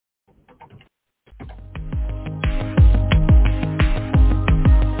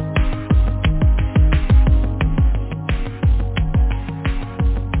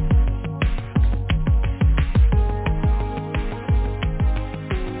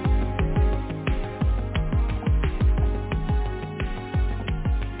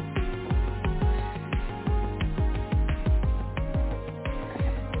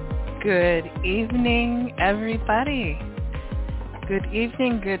Good evening, everybody. Good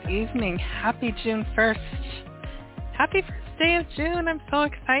evening, good evening. Happy June 1st. Happy first day of June. I'm so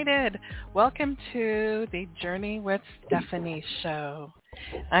excited. Welcome to the Journey with Stephanie show.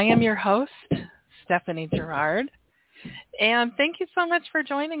 I am your host, Stephanie Gerard, and thank you so much for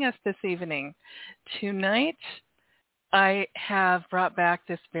joining us this evening. Tonight, I have brought back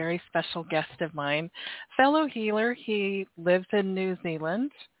this very special guest of mine, fellow healer. He lives in New Zealand.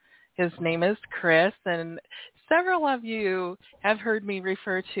 His name is Chris, and several of you have heard me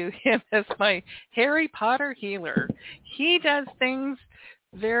refer to him as my Harry Potter healer. He does things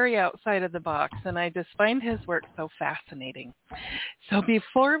very outside of the box, and I just find his work so fascinating. So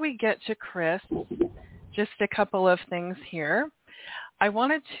before we get to Chris, just a couple of things here. I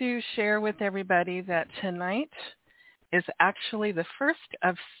wanted to share with everybody that tonight is actually the first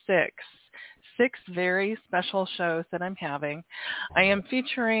of six very special shows that I'm having. I am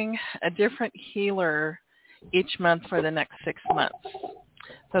featuring a different healer each month for the next 6 months.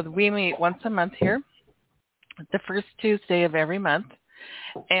 So we meet once a month here, the first Tuesday of every month,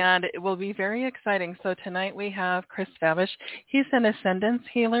 and it will be very exciting. So tonight we have Chris Fabish. He's an ascendance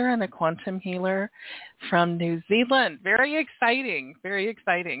healer and a quantum healer from New Zealand. Very exciting, very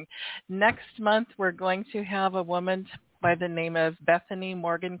exciting. Next month we're going to have a woman by the name of Bethany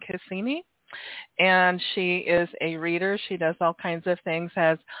Morgan Cassini. And she is a reader. She does all kinds of things,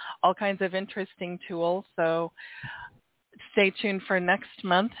 has all kinds of interesting tools. So stay tuned for next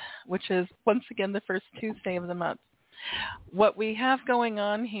month, which is once again the first Tuesday of the month. What we have going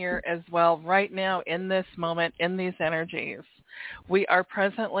on here as well right now in this moment, in these energies, we are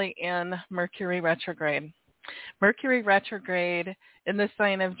presently in Mercury retrograde. Mercury retrograde in the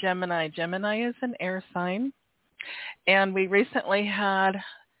sign of Gemini. Gemini is an air sign. And we recently had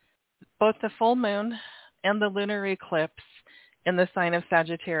both the full moon and the lunar eclipse in the sign of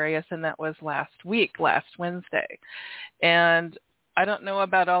Sagittarius, and that was last Wednesday. And I don't know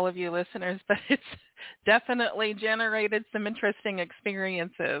about all of you listeners, but it's definitely generated some interesting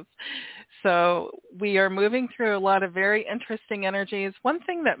experiences. So we are moving through a lot of very interesting energies. One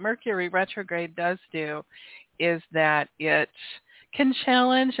thing that Mercury retrograde does do is that it can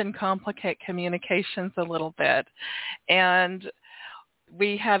challenge and complicate communications a little bit. And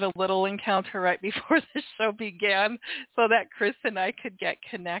we had a little encounter right before the show began so that Chris and I could get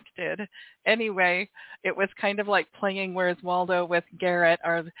connected. Anyway, it was kind of like playing Where's Waldo with Garrett,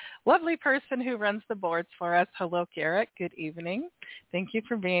 our lovely person who runs the boards for us. Hello, Garrett. Good evening. Thank you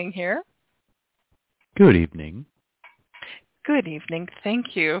for being here. Good evening. Good evening.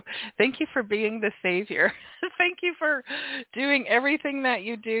 Thank you. Thank you for being the savior. Thank you for doing everything that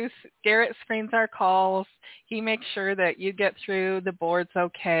you do. Garrett screens our calls. He makes sure that you get through the boards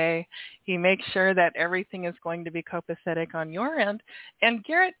okay. He makes sure that everything is going to be copacetic on your end. And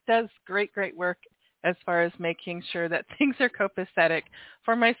Garrett does great work as far as making sure that things are copacetic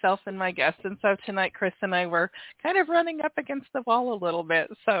for myself and my guests. And so tonight, Chris and I were kind of running up against the wall a little bit.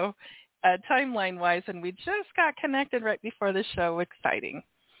 So timeline-wise, and we just got connected right before the show. Exciting.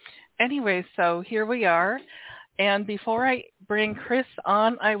 Anyway, so here we are. And before I bring Chris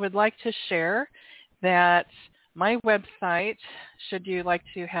on, I would like to share that my website, should you like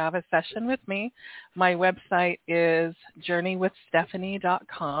to have a session with me, my website is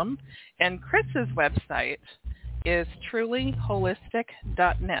journeywithstephanie.com, and Chris's website is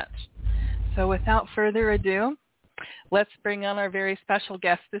trulyholistic.net. So without further ado, let's bring on our very special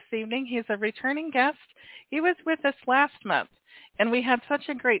guest this evening. He's a returning guest. He was with us last month, and we had such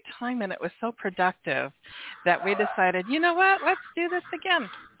a great time, and it was so productive that we decided, you know what, let's do this again.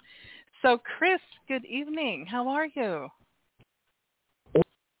 So, Chris, good evening. How are you?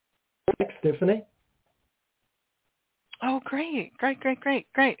 Thanks, Stephanie. Oh, great.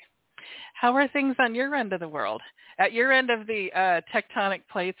 How are things on your end of the world, at your end of the tectonic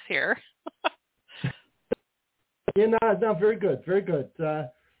plates here? Yeah, no, very good. I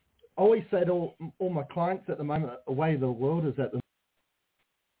always say to all my clients at the moment, the way the world is at the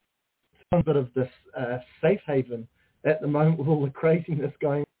moment, a bit of this safe haven at the moment with all the craziness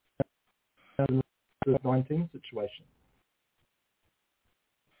going on in the COVID-19 situation.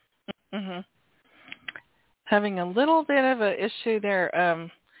 Mm-hmm. Having a little bit of an issue there.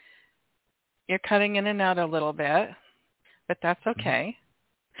 You're cutting in and out a little bit, but that's okay.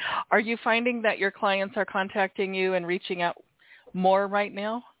 Are you finding that your clients are contacting you and reaching out more right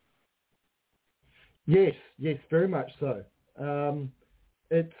now? Yes, very much so.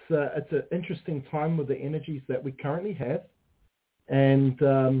 It's an interesting time with the energies that we currently have, and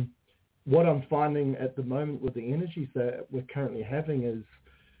what I'm finding at the moment with the energies that we're currently having is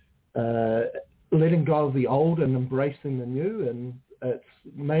letting go of the old and embracing the new, and it's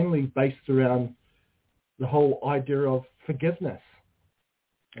mainly based around the whole idea of forgiveness,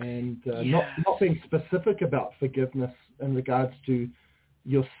 and not being specific about forgiveness in regards to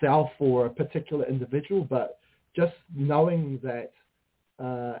yourself or a particular individual, but just knowing that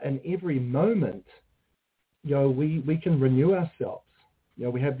in every moment, we can renew ourselves.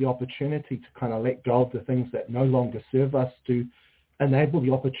 We have the opportunity to kind of let go of the things that no longer serve us, to enable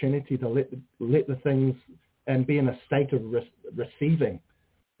the opportunity to let the things and be in a state of receiving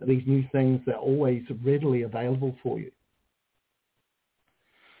these new things that are always readily available for you.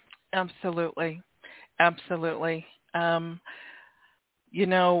 Absolutely. Absolutely. When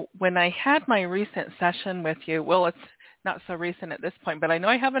I had my recent session with you, well, it's not so recent at this point, but I know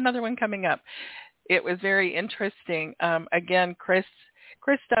I have another one coming up. It was very interesting. Again, Chris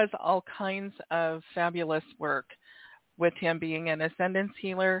does all kinds of fabulous work with him being an ascendance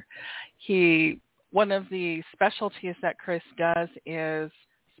healer. One of the specialties that Chris does is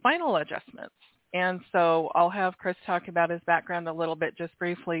spinal adjustments. And so I'll have Chris talk about his background a little bit just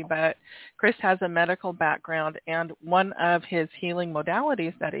briefly, but Chris has a medical background, and one of his healing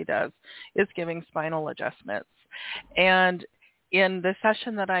modalities that he does is giving spinal adjustments. And in the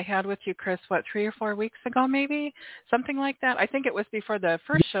session that I had with you, Chris, 3 or 4 weeks ago, maybe? Something like that. I think it was before the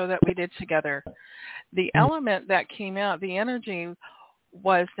first show that we did together. The element that came out, the energy,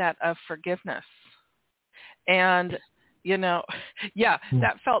 was that of forgiveness. And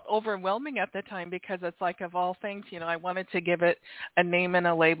that felt overwhelming at the time, because it's like, of all things, I wanted to give it a name and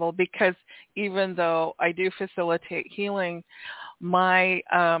a label, because even though I do facilitate healing,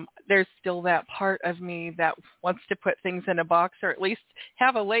 there's still that part of me that wants to put things in a box, or at least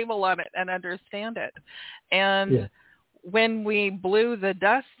have a label on it and understand it. And when we blew the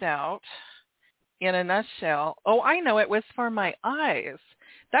dust out, in a nutshell, I know, it was for my eyes.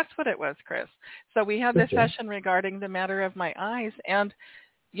 That's what it was, Chris. So we had this session regarding the matter of my eyes. And,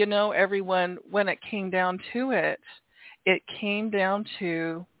 everyone, when it came down to it, it came down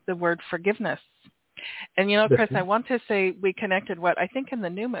to the word forgiveness. And, Chris, I want to say we connected, I think in the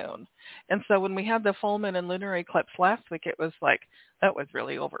new moon. And so when we had the full moon and lunar eclipse last week, it was like, that was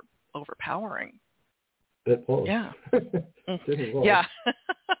really overpowering. It was. Yeah. It was. Yeah.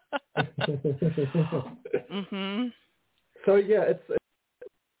 Mm-hmm. So, it's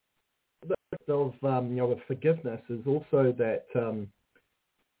of with forgiveness is also that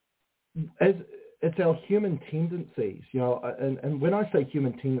as it's our human tendencies, and when I say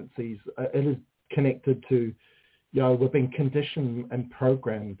human tendencies, it is connected to, we've been conditioned and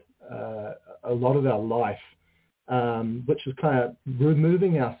programmed a lot of our life, which is kind of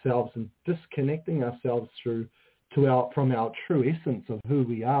removing ourselves and disconnecting ourselves from our true essence of who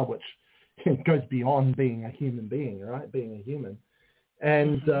we are, which goes beyond being a human being, right? Being a human.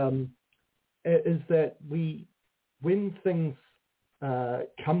 And is that when things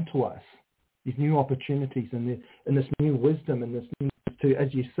come to us, these new opportunities and this new wisdom and this new, to,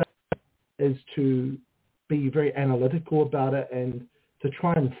 as you say, is to be very analytical about it and to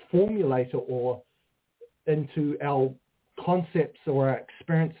try and formulate it or into our concepts or our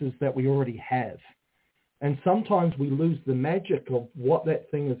experiences that we already have. And sometimes we lose the magic of what that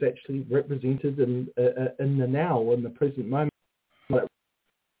thing is actually represented in the now, in the present moment.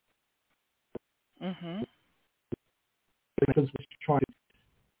 Mm-hmm. Because we're trying to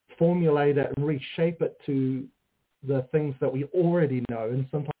formulate it and reshape it to the things that we already know. And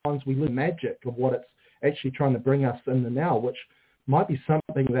sometimes we lose the magic of what it's actually trying to bring us in the now, which might be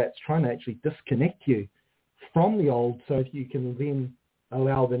something that's trying to actually disconnect you from the old, so that you can then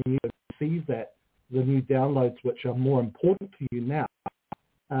allow the new to receive that, the new downloads, which are more important to you now.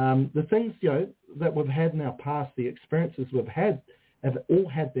 The things, that we've had in our past, the experiences we've had, have all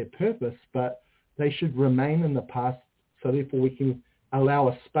had their purpose, but they should remain in the past, so therefore we can allow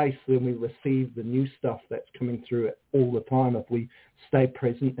a space when we receive the new stuff that's coming through it all the time if we stay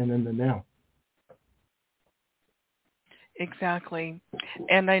present and in the now. Exactly.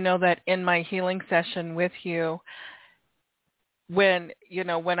 And I know that in my healing session with you, when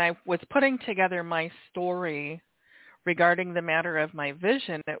I was putting together my story regarding the matter of my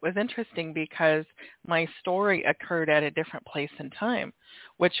vision, it was interesting because my story occurred at a different place and time,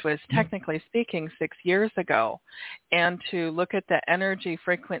 which was technically speaking 6 years ago. And to look at the energy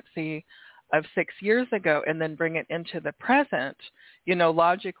frequency of 6 years ago and then bring it into the present,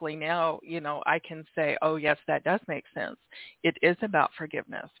 logically now, I can say, oh, yes, that does make sense. It is about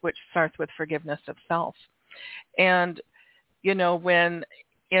forgiveness, which starts with forgiveness of self. And, when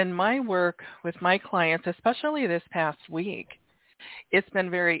in my work with my clients, especially this past week, it's been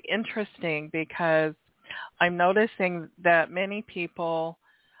very interesting because I'm noticing that many people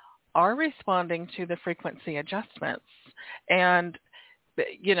are responding to the frequency adjustments. And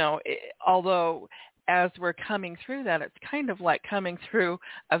although as we're coming through that, it's kind of like coming through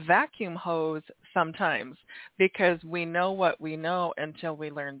a vacuum hose sometimes, because we know what we know until we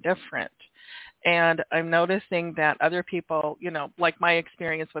learn different. And I'm noticing that other people, like my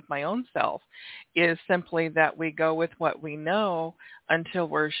experience with my own self is simply that we go with what we know until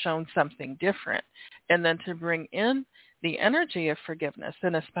we're shown something different. And then to bring in the energy of forgiveness,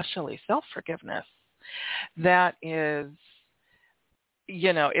 and especially self-forgiveness, that is,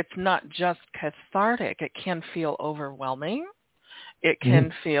 it's not just cathartic. It can feel overwhelming. It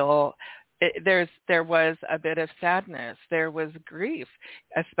can feel, there was a bit of sadness. There was grief,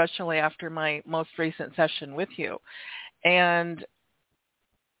 especially after my most recent session with you. And,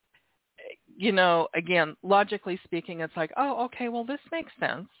 again, logically speaking, it's like, oh, okay, well, this makes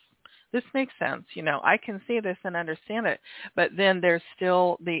sense. This makes sense. I can see this and understand it. But then there's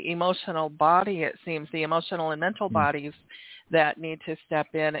still the emotional body, it seems, the emotional and mental bodies that need to step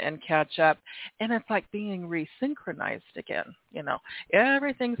in and catch up. And it's like being resynchronized again.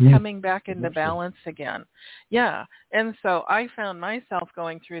 Everything's coming back into balance again. Yeah. And so I found myself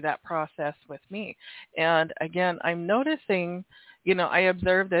going through that process with me. And again, I'm noticing, I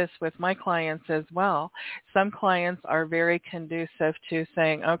observe this with my clients as well. Some clients are very conducive to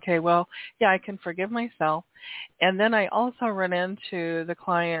saying, okay, well, yeah, I can forgive myself. And then I also run into the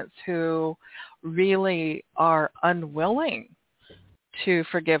clients who really are unwilling to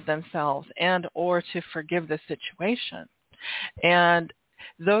forgive themselves and or to forgive the situation. And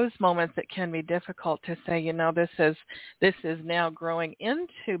those moments, it can be difficult to say, this is now growing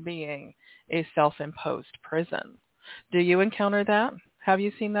into being a self-imposed prison. Do you encounter that? Have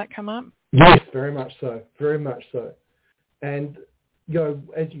you seen that come up? Yes, very much so. Very much so. And,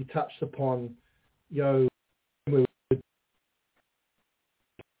 as you touched upon,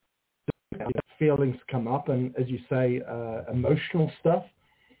 feelings come up and, as you say, emotional stuff.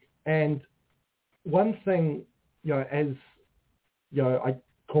 And one thing, as, I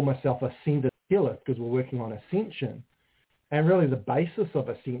call myself ascended healer because we're working on ascension. And really the basis of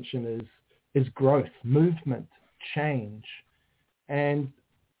ascension is growth, movement, change. And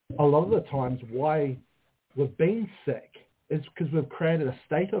a lot of the times why we've been sick is because we've created a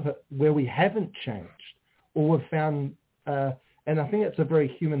state of it where we haven't changed, or we've found, and I think it's a very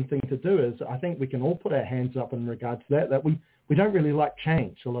human thing to do, is I think we can all put our hands up in regards to that we don't really like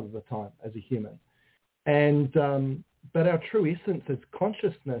change a lot of the time as a human. And, but our true essence as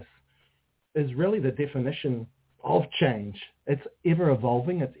consciousness is really the definition of change. It's ever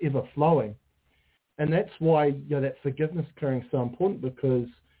evolving, it's ever flowing. And that's why, that forgiveness clearing is so important, because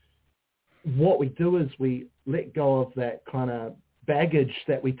what we do is we let go of that kind of baggage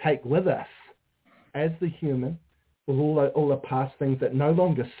that we take with us as the human, with all the past things that no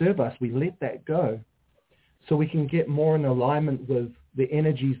longer serve us. We let that go so we can get more in alignment with the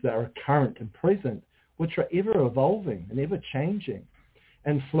energies that are current and present, which are ever evolving and ever changing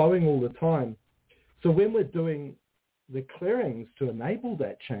and flowing all the time. So when we're doing the clearings to enable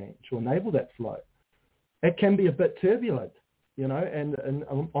that change, to enable that flow, it can be a bit turbulent, and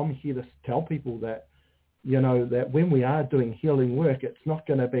I'm here to tell people that, that when we are doing healing work, it's not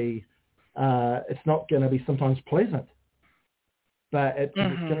going to be sometimes pleasant, but it's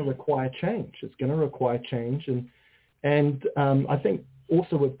going to require change. It's going to require change. And I think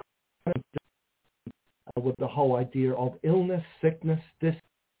also with the whole idea of illness, sickness, this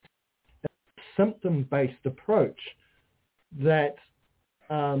symptom-based approach that,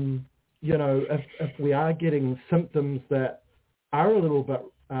 if we are getting symptoms that are a little bit,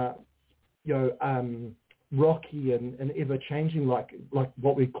 rocky and ever-changing, like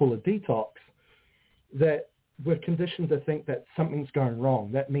what we call a detox, that we're conditioned to think that something's going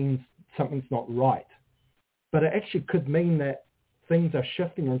wrong. That means something's not right. But it actually could mean that things are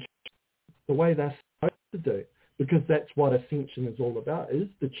shifting and the way they're supposed to do, because that's what ascension is all about, is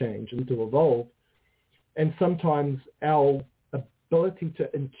to change and to evolve. And sometimes our ability to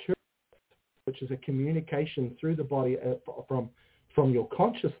interpret, which is a communication through the body from your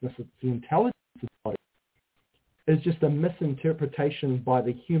consciousness, it's the intelligence of the body, is just a misinterpretation by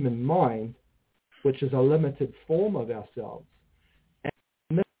the human mind, which is a limited form of ourselves.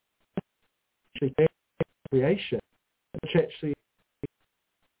 And this is creation, which actually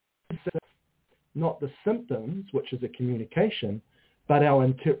is not the symptoms, which is a communication, but our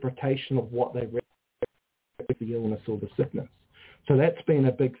interpretation of what they represent, the illness or the sickness. So that's been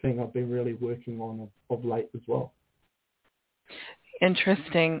a big thing I've been really working on of late as well.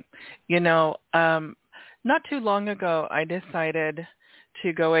 Interesting. Not too long ago, I decided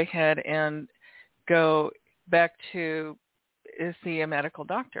to go ahead and go back to see a medical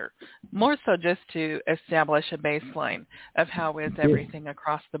doctor, more so just to establish a baseline of how is everything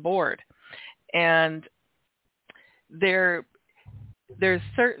across the board. And there's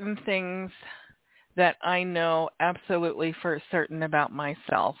certain things that I know absolutely for certain about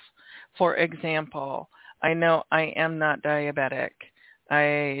myself. For example, I know I am not diabetic.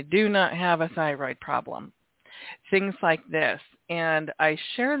 I do not have a thyroid problem. Things like this. And I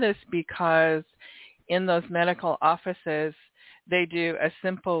share this because in those medical offices, they do a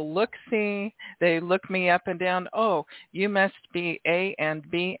simple look-see. They look me up and down. Oh, you must be A and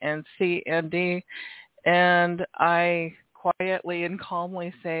B and C and D. And I quietly and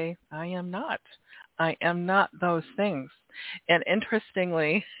calmly say, I am not. I am not those things. And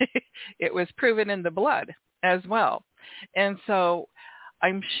interestingly, it was proven in the blood as well. And so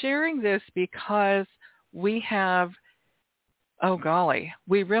I'm sharing this because we have, oh golly,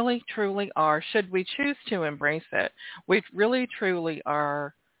 we really truly are, should we choose to embrace it, we really truly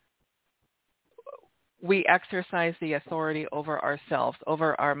are, we exercise the authority over ourselves,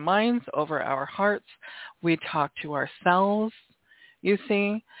 over our minds, over our hearts. We talk to ourselves, you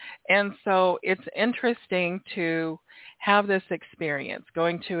see. And so it's interesting to have this experience,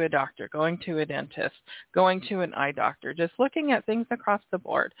 going to a doctor, going to a dentist, going to an eye doctor, just looking at things across the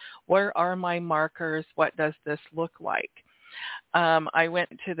board. Where are my markers? What does this look like? I went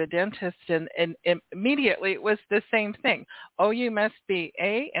to the dentist and immediately it was the same thing. Oh, you must be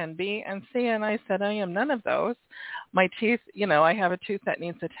A and B and C. And I said, I am none of those. My teeth, I have a tooth that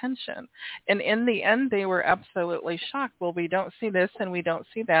needs attention. And in the end, they were absolutely shocked. Well, we don't see this and we don't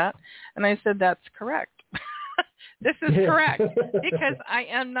see that. And I said, that's correct. This is correct because I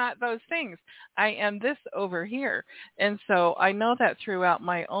am not those things. I am this over here. And so I know that throughout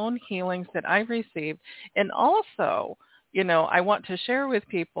my own healings that I've received. And also, I want to share with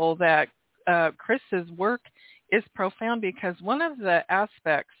people that Chris's work is profound because one of the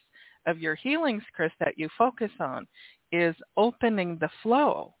aspects of your healings, Chris, that you focus on is opening the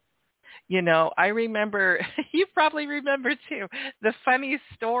flow. I remember, you probably remember too, the funny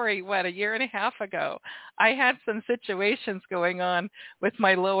story, a year and a half ago, I had some situations going on with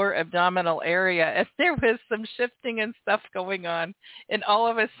my lower abdominal area and there was some shifting and stuff going on. And all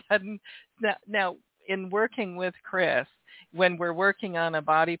of a sudden, now in working with Chris, when we're working on a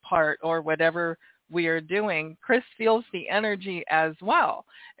body part or whatever we are doing, Chris feels the energy as well.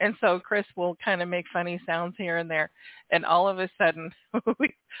 And so Chris will kind of make funny sounds here and there. And all of a sudden,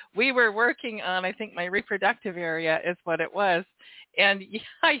 we were working on, I think my reproductive area is what it was. And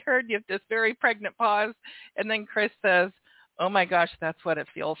I heard you have this very pregnant pause. And then Chris says, oh my gosh, that's what it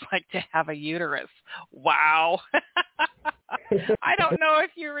feels like to have a uterus. Wow. I don't know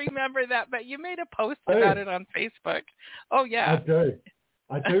if you remember that, but you made a post about it on Facebook. Oh, yeah.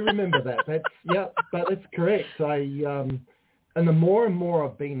 I do remember that. But it's correct. And the more and more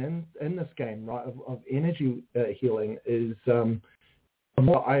I've been in this game, right, of energy healing, is the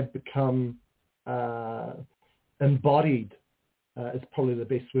more I've become embodied, is probably the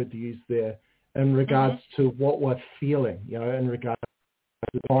best word to use there, in regards to what we're feeling, in regards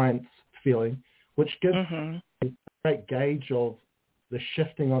to the client's feeling, which gives a great gauge of the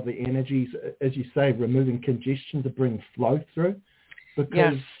shifting of the energies, as you say, removing congestion to bring flow through.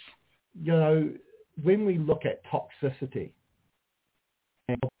 Because, when we look at toxicity,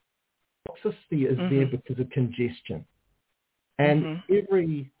 toxicity is there because of congestion. And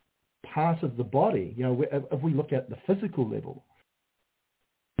every part of the body, if we look at the physical level,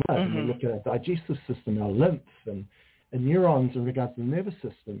 and we look at our digestive system, our lymph and neurons in regards to the nervous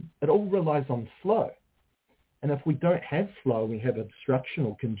system, it all relies on flow. And if we don't have flow, we have obstruction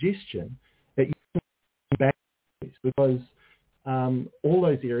or congestion, it usually bad because all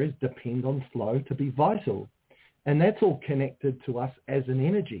those areas depend on flow to be vital. And that's all connected to us as an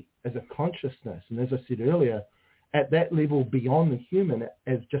energy, as a consciousness. And as I said earlier, at that level beyond the human,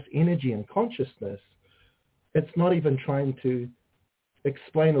 as just energy and consciousness, it's not even trying to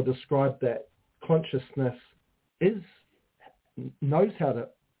explain or describe that consciousness knows how to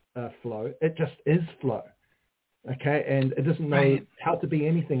flow. It just is flow. Okay, and it doesn't know how to be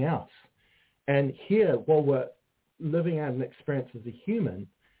anything else. And here, while we're living out an experience as a human,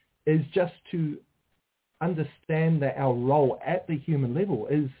 is just to understand that our role at the human level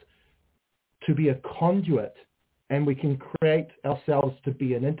is to be a conduit, and we can create ourselves to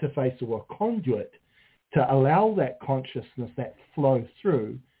be an interface or a conduit to allow that consciousness, that flow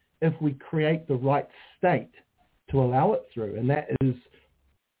through, if we create the right state to allow it through. And that is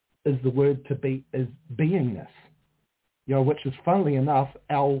the word to be, is beingness, which is, funnily enough,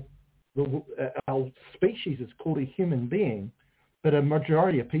 our species is called a human being, but a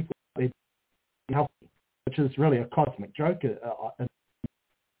majority of people are healthy. which is really a cosmic joke, because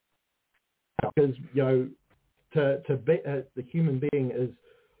the human being is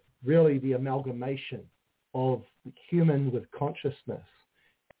really the amalgamation of human with consciousness,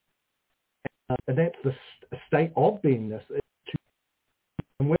 and that's the state of beingness.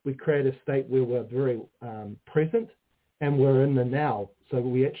 And when we create a state where we're very present and we're in the now, so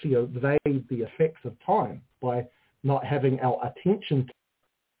we actually evade the effects of time by not having our attention to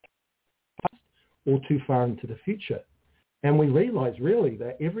the past or too far into the future. And we realize really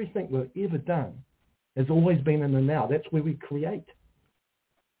that everything we've ever done has always been in the now. That's where we create.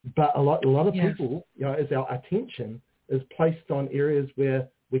 But a lot of people, as our attention is placed on areas where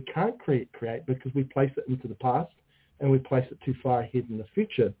we can't create because we place it into the past and we place it too far ahead in the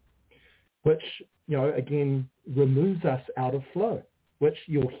future, which, again, removes us out of flow, which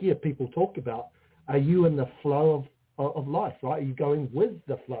you'll hear people talk about. Are you in the flow of life, right? Are you going with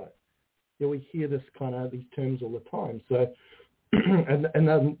the flow? We hear these terms all the time. So, and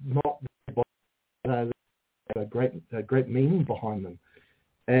they're not a great meaning behind them.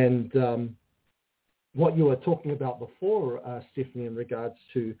 And what you were talking about before, Stephanie, in regards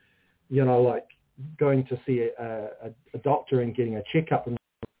to, like going to see a doctor and getting a checkup, and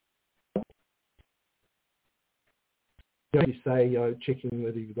you say checking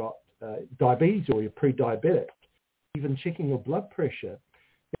whether you've got diabetes or you're pre-diabetic, even checking your blood pressure.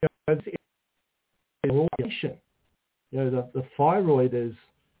 The thyroid is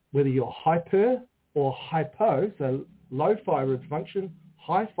whether you're hyper or hypo, so low thyroid function,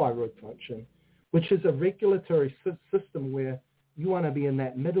 high thyroid function, which is a regulatory system where you want to be in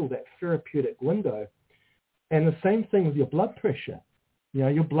that middle, that therapeutic window. And the same thing with your blood pressure.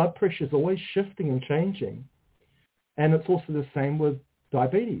 Your blood pressure is always shifting and changing. And it's also the same with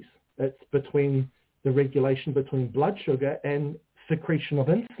diabetes. It's between the regulation between blood sugar and secretion of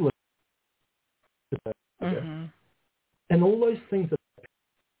insulin. Mm-hmm. And all those things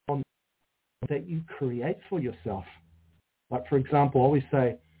are that you create for yourself. Like, for example, I always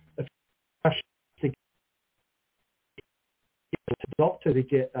say, if you rush to get to the doctor to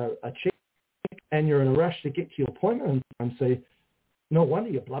get a check and you're in a rush to get to your appointment and say, no wonder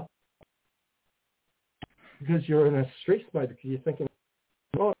your blood, because you're in a stress mode, because you're thinking,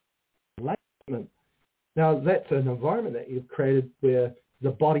 oh, enlightenment. Now, that's an environment that you've created where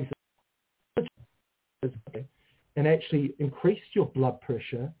the body's and actually increased your blood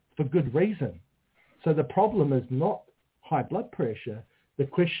pressure for good reason. So the problem is not high blood pressure. The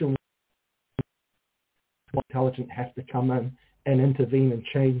question is, what intelligent has to come in and intervene and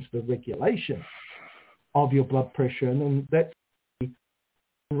change the regulation of your blood pressure. And then that's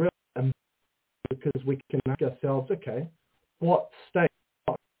really because we can ask ourselves, okay, what state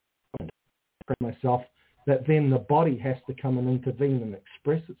myself that then the body has to come and intervene and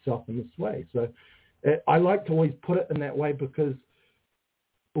express itself in this way. So I like to always put it in that way, because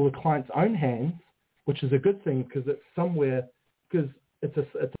for the client's own hands, which is a good thing, because it's somewhere, because it's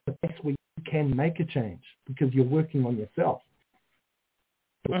a place where you can make a change because you're working on yourself.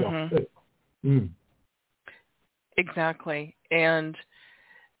 Mm-hmm. Exactly. And,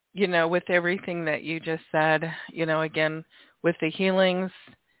 with everything that you just said, again, with the healings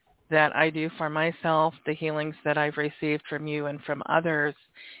that I do for myself, the healings that I've received from you and from others,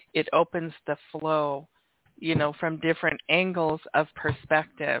 it opens the flow, from different angles of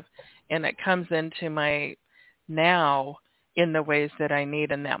perspective, and it comes into my now in the ways that I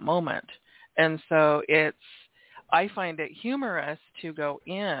need in that moment. And so I find it humorous to go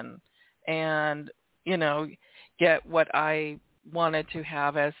in and, get what I wanted to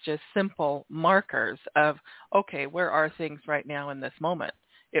have as just simple markers of, okay, where are things right now in this moment?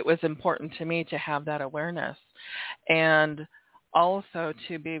 It was important to me to have that awareness, and also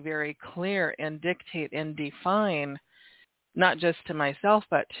to be very clear and dictate and define, not just to myself,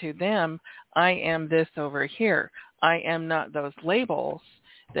 but to them, I am this over here. I am not those labels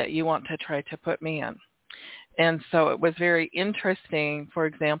that you want to try to put me in. And so it was very interesting, for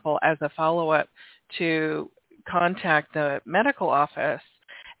example, as a follow-up, to contact the medical office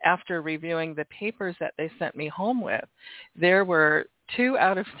after reviewing the papers that they sent me home with. There were 2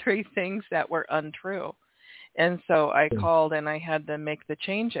 out of 3 things that were untrue. And so I called and I had them make the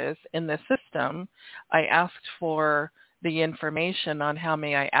changes in the system. I asked for the information on how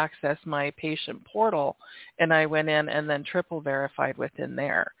may I access my patient portal, and I went in and then triple verified within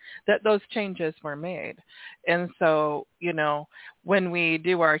there that those changes were made. And so, when we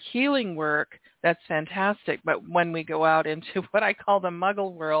do our healing work, that's fantastic. But when we go out into what I call the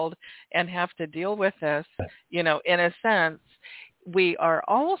muggle world and have to deal with this, in a sense, we are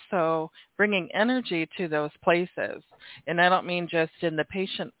also bringing energy to those places. And I don't mean just in the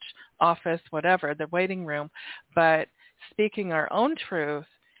patient office, whatever, the waiting room, but speaking our own truth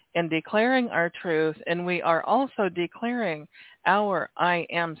and declaring our truth. And we are also declaring our I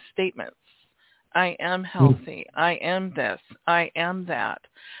am statements. I am healthy. I am this. I am that.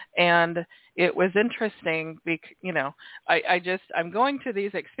 And it was interesting, I'm going through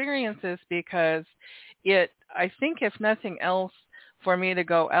these experiences because I think if nothing else, for me to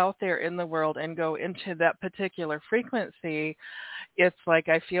go out there in the world and go into that particular frequency, it's like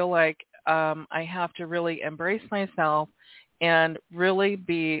I feel like I have to really embrace myself and really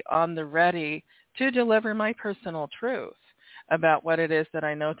be on the ready to deliver my personal truth about what it is that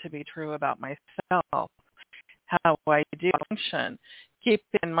I know to be true about myself, how I do function. Keep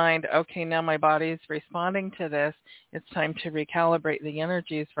in mind, okay, now my body's responding to this. It's time to recalibrate the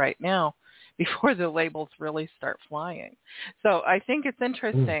energies right now before the labels really start flying. So I think it's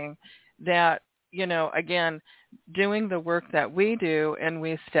interesting that, again, doing the work that we do and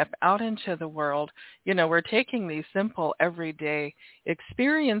we step out into the world, we're taking these simple everyday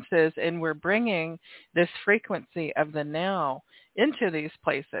experiences and we're bringing this frequency of the now into these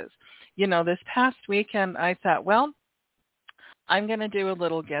places. This past weekend I thought, well, I'm going to do a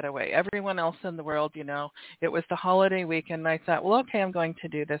little getaway. Everyone else in the world, it was the holiday weekend. And I thought, well, okay, I'm going to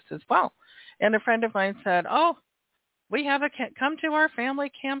do this as well. And a friend of mine said, oh, we have come to our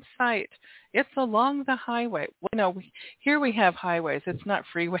family campsite. It's along the highway. Here we have highways. It's not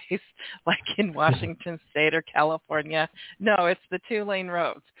freeways like in Washington State or California. No, it's the 2-lane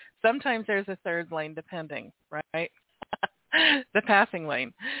roads. Sometimes there's a third lane depending, right? The passing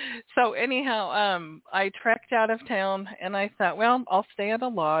lane. So anyhow, I trekked out of town and I thought, well, I'll stay at a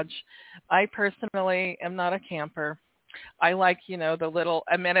lodge. I personally am not a camper. I like, the little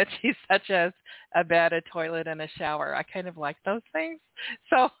amenities such as a bed, a toilet, and a shower. I kind of like those things.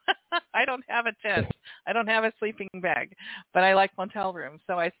 So I don't have a tent. I don't have a sleeping bag, but I like motel rooms.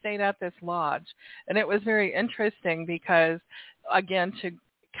 So I stayed at this lodge. And it was very interesting because, again, to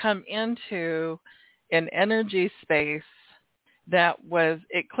come into an energy space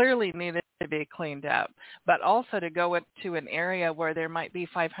it clearly needed to be cleaned up, but also to go into an area where there might be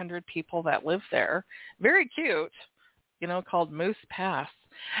 500 people that live there. Very cute. Called Moose Pass.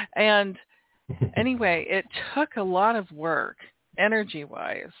 And anyway, it took a lot of work,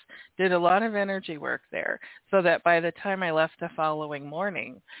 energy-wise, did a lot of energy work there, so that by the time I left the following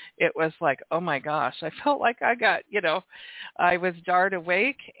morning, it was like, oh my gosh, I felt like I got, I was jarred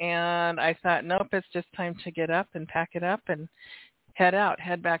awake, and I thought, nope, it's just time to get up and pack it up and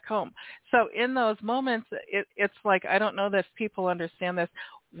head back home. So in those moments, it's like, I don't know that people understand this.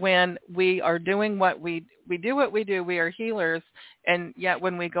 When we are doing what we do, we are healers, and yet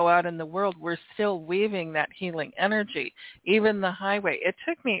when we go out in the world, we're still weaving that healing energy. Even the highway, it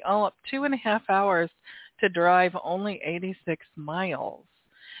took me all up 2.5 hours to drive only 86 miles,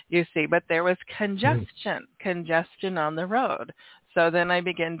 you see, but there was congestion on the road. So then I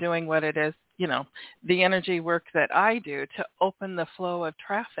began doing what it is, the energy work that I do to open the flow of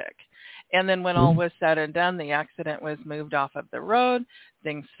traffic. And then when all was said and done, the accident was moved off of the road.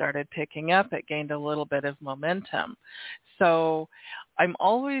 Things started picking up. It gained a little bit of momentum. So I'm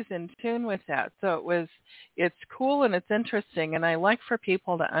always in tune with that. So it's cool and it's interesting. And I like for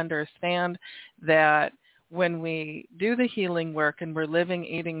people to understand that when we do the healing work and we're living,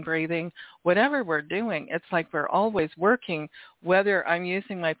 eating, breathing, whatever we're doing, it's like we're always working, whether I'm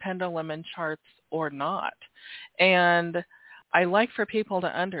using my pendulum and charts or not. And I like for people to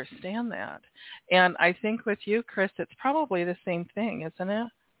understand that. And I think with you, Chris, it's probably the same thing, isn't it?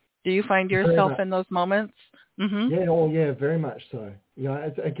 Do you find yourself in those moments? Mm-hmm. Yeah, very much so.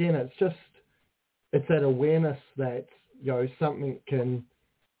 It's that awareness that, something can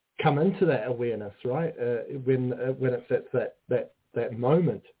come into that awareness, right? When it's at that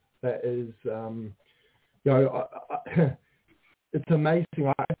moment, that is, it's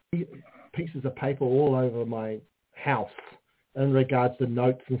amazing. I see pieces of paper all over my house in regards to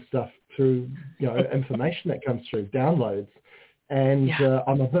notes and stuff through, information that comes through, downloads. And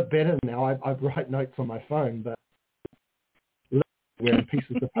I'm a bit better now. I write notes on my phone, but wearing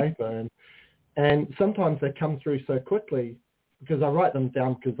pieces of paper. And sometimes they come through so quickly because I write them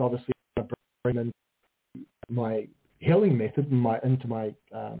down because obviously I bring in my healing method into my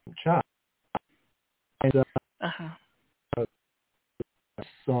chart. And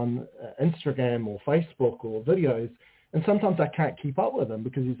on Instagram or Facebook or videos, and sometimes I can't keep up with them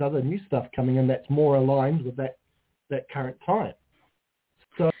because there's other new stuff coming in that's more aligned with that current time.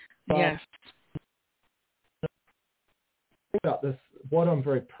 So about this, what I'm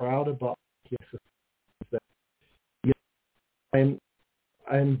very proud about is that and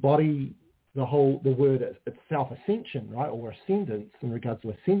I embody the word itself, ascension, right, or ascendance in regards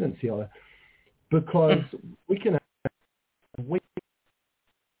to ascendancy, because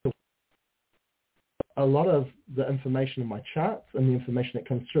a lot of the information in my charts and the information that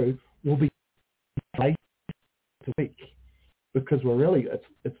comes through will be late to week, because we're really,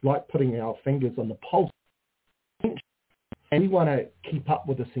 it's like putting our fingers on the pulse. And we want to keep up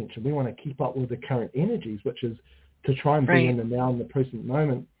with ascension. We want to keep up with the current energies, which is to try and be in the now, in the present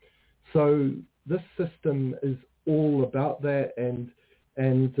moment. So this system is all about that, and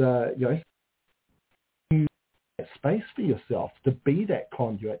space for yourself to be that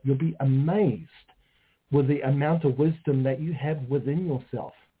conduit. You'll be amazed with the amount of wisdom that you have within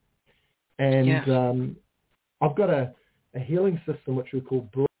yourself. And I've got a healing system which we call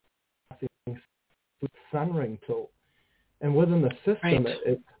broadcasting sun ring tool, and within the system,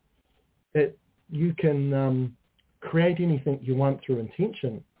 it you can create anything you want through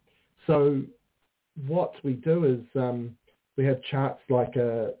intention. So what we do is we have charts like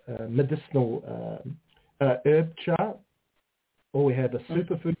a medicinal herb chart, or we have a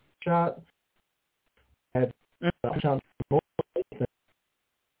superfood chart. We have charts.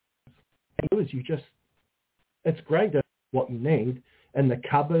 It's great at what you need in the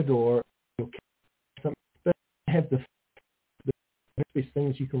cupboard or something, but have the best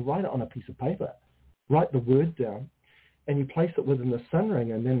things. You can write it on a piece of paper, write the word down, and you place it within the sun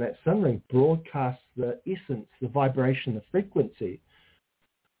ring, and then that sun ring broadcasts the essence, the vibration, the frequency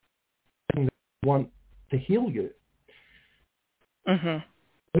that you want to heal you.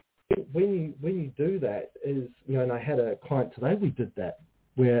 When you do that, and I had a client today, we did that,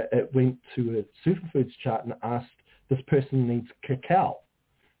 where it went to a superfoods chart and asked, this person needs cacao.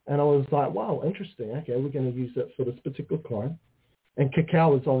 And I was like, wow, interesting. Okay, we're going to use it for this particular client. And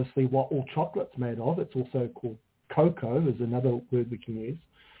cacao is obviously what all chocolate's made of. It's also called cocoa, is another word we can use.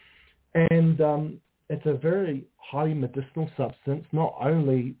 And it's a very highly medicinal substance, not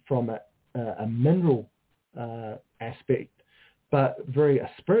only from a mineral aspect, but a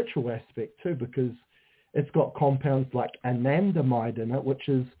spiritual aspect too, because it's got compounds like anandamide in it, which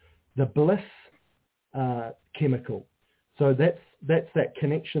is the bliss chemical. So that's that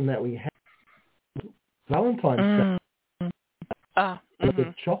connection that we have. Valentine's Day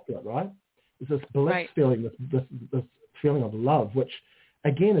with chocolate, right? It's this bliss feeling, this feeling of love, which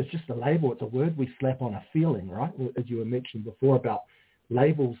again is just a label. It's a word we slap on a feeling, right? As you were mentioned before about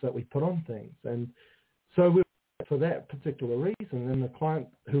labels that we put on things. And so we, for that particular reason, and the client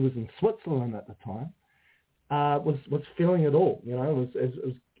who was in Switzerland at the time was feeling it all. It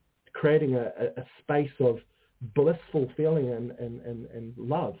was creating a space of blissful feeling and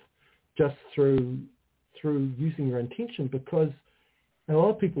love just through using your intention. Because a lot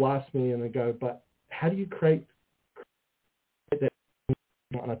of people ask me and they go, but how do you create that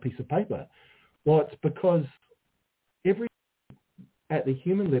on a piece of paper? Well, it's because at the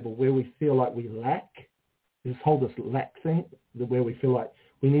human level where we feel like we lack, this whole lack thing, where we feel like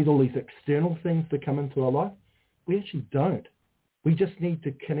we need all these external things to come into our life, we actually don't. We just need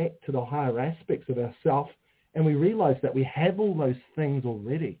to connect to the higher aspects of ourselves, and we realize that we have all those things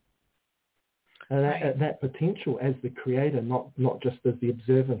already. And that potential as the creator, not just as the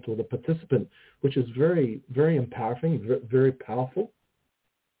observant or the participant, which is very, very empowering, very powerful.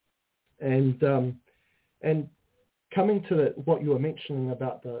 And coming to what you were mentioning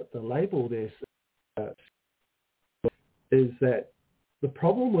about the label there, is that the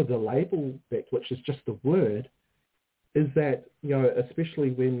problem with the label, which is just a word, is that,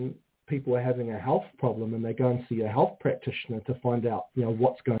 especially when people are having a health problem and they go and see a health practitioner to find out,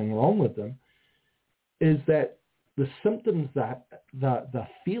 what's going wrong with them, is that the symptoms, that the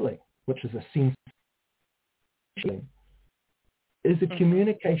feeling, which is a sensation, is a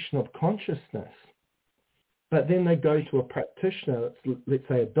communication of consciousness. But then they go to a practitioner, let's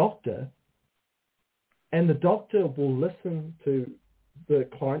say a doctor, and the doctor will listen to the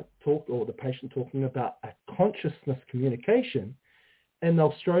client talk or the patient talking about a consciousness communication, and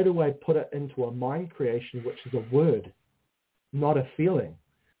they'll straight away put it into a mind creation, which is a word, not a feeling.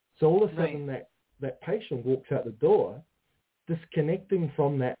 So all of a sudden that patient walks out the door disconnecting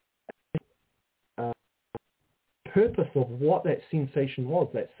from that purpose of what that sensation was,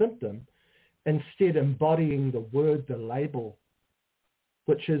 that symptom, instead embodying the word, the label,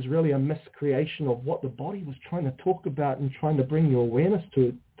 which is really a miscreation of what the body was trying to talk about and trying to bring your awareness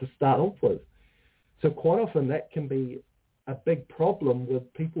to start off with. So quite often that can be a big problem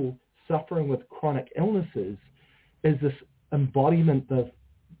with people suffering with chronic illnesses, is this embodiment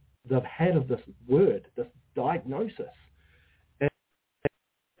they've had of this word, this diagnosis. And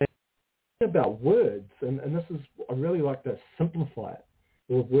about words, and this is, I really like to simplify it,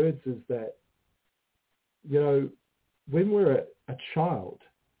 with words is that, when we're a child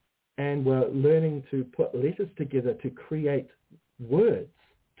and we're learning to put letters together to create words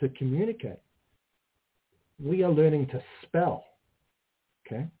to communicate, we are learning to spell,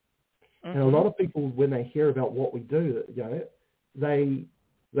 okay? Mm-hmm. And a lot of people, when they hear about what we do, they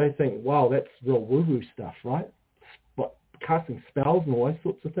think, wow, that's real woo-woo stuff, right? But casting spells and all those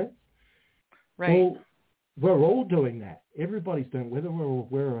sorts of things. Right. Well, we're all doing that. Everybody's doing it, whether we're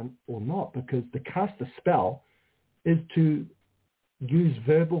aware or not, because to cast a spell is to use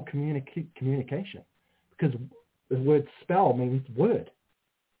verbal communication, because the word spell means word.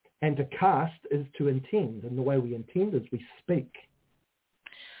 And to cast is to intend, and the way we intend is we speak.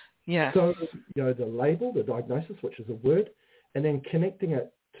 Yeah. So, the label, the diagnosis, which is a word, and then connecting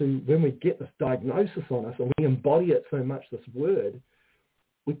it to when we get this diagnosis on us and we embody it so much, this word,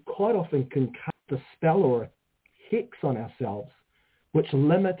 we quite often can cast a spell or a hex on ourselves, which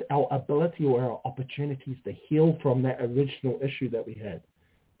limit our ability or our opportunities to heal from that original issue that we had,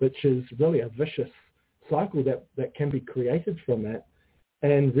 which is really a vicious cycle that can be created from that.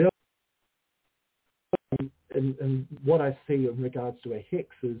 And really, and what I see in regards to a hex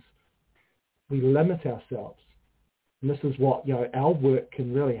is we limit ourselves. And this is what, our work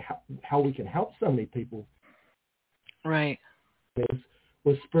can really, how we can help so many people. Right.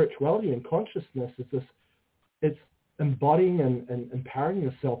 With spirituality and consciousness is this, it's embodying and empowering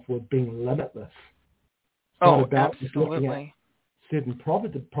yourself with being limitless. It's not about just looking at certain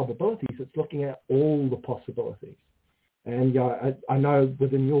probabilities, it's looking at all the possibilities. And I know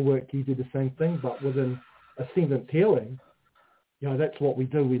within your work you do the same thing, but within Ascendant Healing, that's what we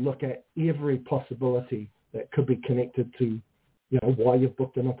do. We look at every possibility that could be connected to, why you've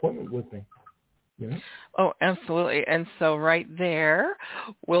booked an appointment with me. Oh, absolutely. And so right there,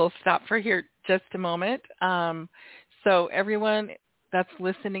 we'll stop for here just a moment. So everyone that's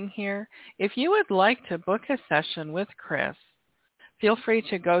listening here, if you would like to book a session with Chris, feel free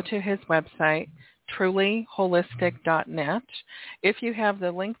to go to his website, trulyholistic.net. If you have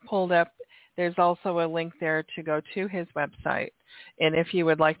the link pulled up, there's also a link there to go to his website. And if you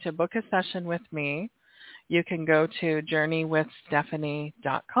would like to book a session with me, you can go to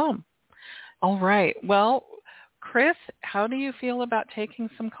journeywithstephanie.com. All right. Well, Chris, how do you feel about taking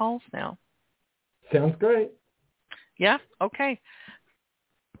some calls now? Sounds great. Yeah? Okay.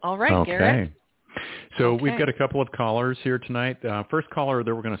 All right, okay. Garrett. So we've got a couple of callers here tonight. First caller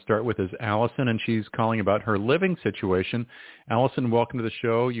that we're going to start with is Allison, and she's calling about her living situation. Allison, welcome to the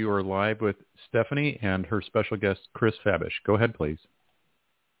show. You are live with Stephanie and her special guest, Chris Fabish. Go ahead, please.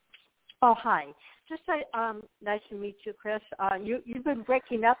 Oh, hi. Just nice to meet you, Chris. You've been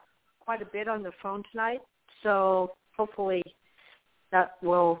breaking up quite a bit on the phone tonight, so hopefully that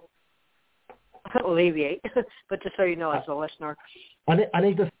will alleviate. But just so you know, as a listener. I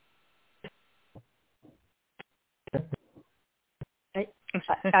need to... I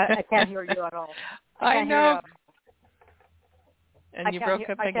can't hear you at all. I know. And you broke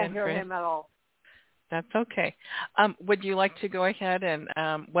up again, Chris. I can't hear him at all. That's okay. Would you like to go ahead and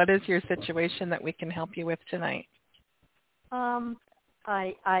what is your situation that we can help you with tonight?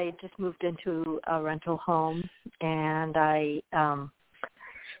 I just moved into a rental home, and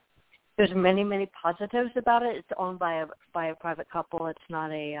there's many positives about it. It's owned by a private couple. It's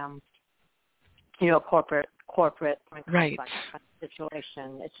not a corporate right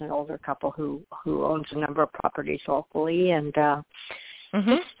situation. It's an older couple who owns a number of properties locally, and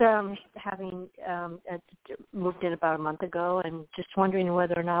just having moved in about a month ago, and just wondering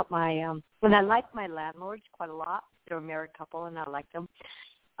whether or not and I like my landlords quite a lot. They're a married couple, and I like them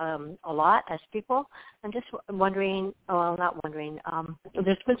a lot as people. I'm just wondering,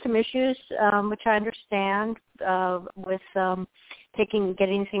 there's been some issues, which I understand, with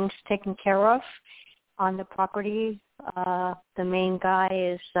getting things taken care of on the property. The main guy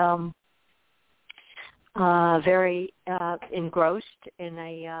is very engrossed in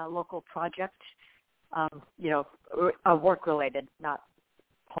a local project, work-related, not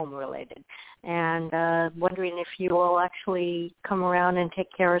home-related, and wondering if you will actually come around and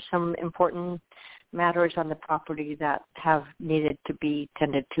take care of some important matters on the property that have needed to be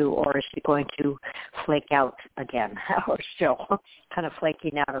tended to, or is it going to flake out again, or still kind of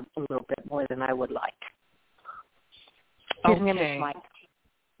flaking out a little bit more than I would like. His name is Mike.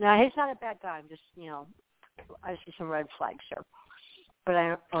 Now, he's not a bad guy. I'm just, I see some red flags here. But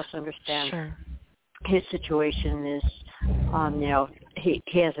I also understand his situation is, he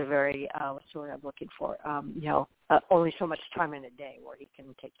has a very, what's the word I'm looking for, only so much time in a day where he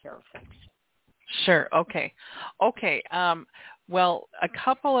can take care of things. Sure. Okay. Okay. Well, a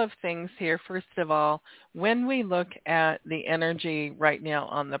couple of things here. First of all, when we look at the energy right now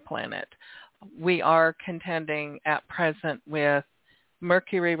on the planet, we are contending at present with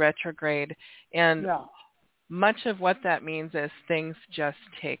Mercury retrograde, and much of what that means is things just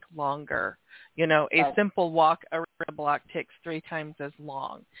take longer. You know, a simple walk around a block takes 3 times as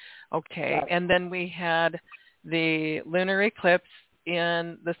long. Okay. Right. And then we had the lunar eclipse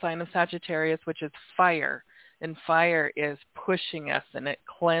in the sign of Sagittarius, which is fire. And fire is pushing us and it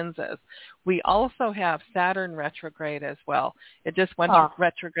cleanses. We also have Saturn retrograde as well. It just went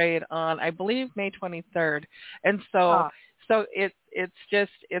retrograde on, I believe, May 23rd. And so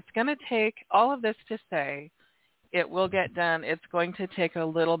it's going to take all of this to say it will get done. It's going to take a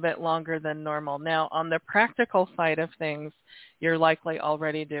little bit longer than normal. Now, on the practical side of things, you're likely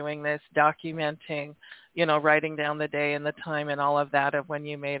already doing this, documenting, you know, writing down the day and the time and all of that of when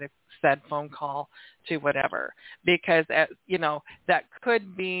you made a said phone call to whatever, because, you know, that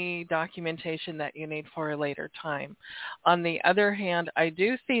could be documentation that you need for a later time. On the other hand, I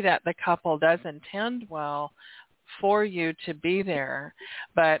do see that the couple does intend well for you to be there,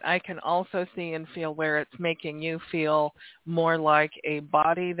 but I can also see and feel where it's making you feel more like a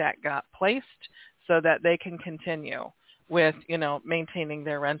body that got placed so that they can continue with, you know, maintaining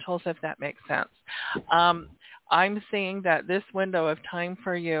their rentals, if that makes sense. I'm seeing that this window of time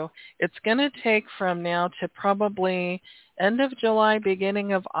for you, it's going to take from now to probably end of July,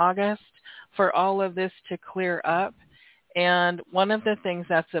 beginning of August for all of this to clear up. And one of the things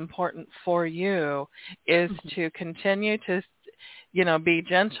that's important for you is to continue to, you know, be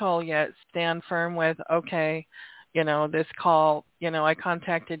gentle yet stand firm with, okay, you know, this call, you know, I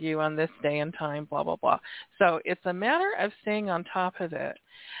contacted you on this day and time, blah, blah, blah. So it's a matter of staying on top of it.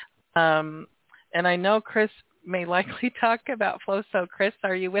 And I know Chris may likely talk about flow. So Chris,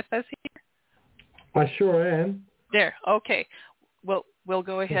 are you with us here? I sure am. There. Okay. We'll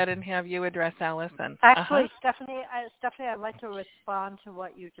go ahead and have you address Allison. Actually, Stephanie, I'd like to respond to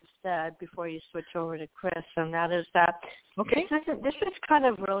what you just said before you switch over to Chris, and that is that this is kind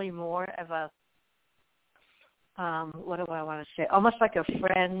of really more of a, what do I want to say, almost like a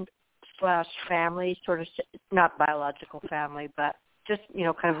friend/family, sort of, not biological family, but just, you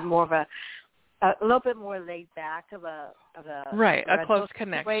know, kind of more of a little bit more laid back of a right, a close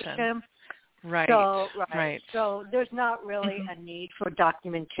situation. connection. Right. So there's not really a need for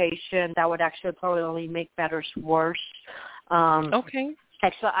documentation. That would actually probably only make matters worse. Okay.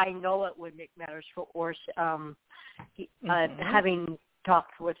 Actually, I know it would make matters worse. Having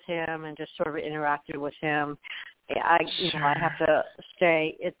talked with him and just sort of interacted with him, I have to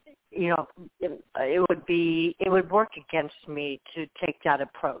say it. You know, it would work against me to take that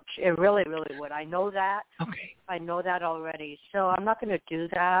approach. It really, really would. I know that. Okay. I know that already. So I'm not going to do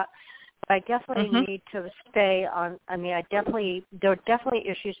that. But I definitely need to stay on. I mean, there are definitely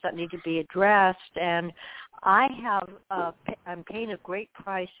issues that need to be addressed, and I'm paying a great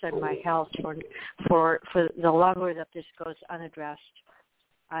price in my health for the longer that this goes unaddressed.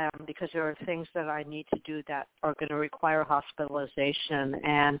 Because there are things that I need to do that are going to require hospitalization,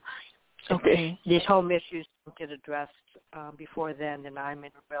 and if these home issues don't get addressed before then I'm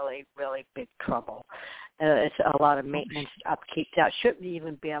in really, really big trouble. It's a lot of maintenance upkeep that shouldn't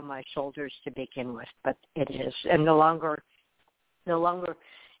even be on my shoulders to begin with, but it is. And the longer,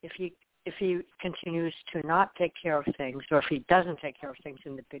 if he continues to not take care of things, or if he doesn't take care of things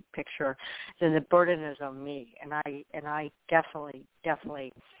in the big picture, then the burden is on me. And I definitely,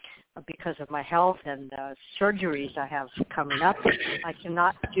 because of my health and surgeries I have coming up, I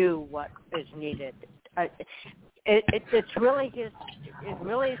cannot do what is needed. It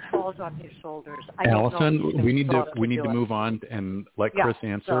really falls on his shoulders. Allison, we need to move on and let Chris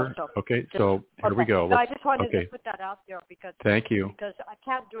answer. So here we go. I just wanted to put that out there because thank you. Because I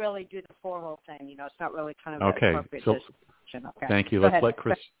can't really do the formal thing. You know, it's not really kind of appropriate. So thank you. Let's let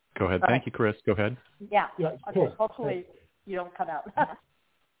Chris go ahead. Thank you, Chris. Go ahead. Yeah. Cool. Okay. Hopefully you don't cut out.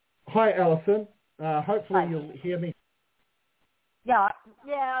 Hi, Allison. Hopefully you'll hear me. Yeah,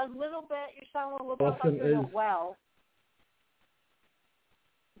 a little bit. You sound a little bit like you're not well.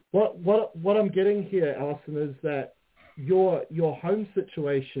 What I'm getting here, Allison, is that your home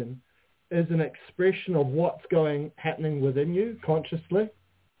situation is an expression of what's happening within you consciously.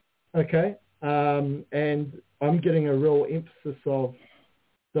 Okay, and I'm getting a real emphasis of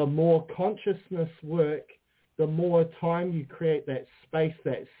the more consciousness work, the more time you create that space,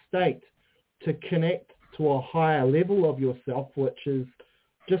 that state to connect to a higher level of yourself, which is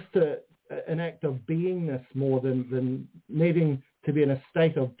just an act of beingness more than needing to be in a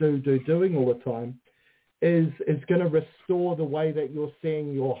state of doing all the time, is going to restore the way that you're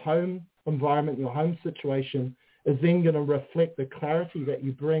seeing your home environment, your home situation, is then going to reflect the clarity that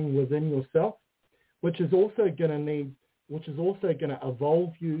you bring within yourself, which is also going to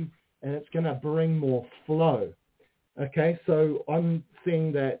evolve you, and it's going to bring more flow. Okay, so I'm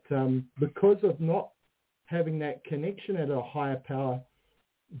seeing that because of not having that connection at a higher power,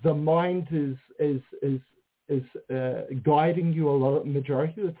 the mind is guiding you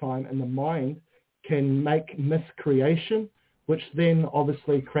majority of the time, and the mind can make miscreation, which then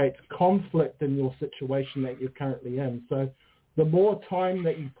obviously creates conflict in your situation that you're currently in. So the more time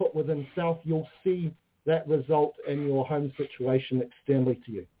that you put within self, you'll see that result in your home situation externally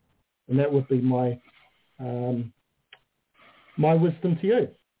to you. And that would be my wisdom to you.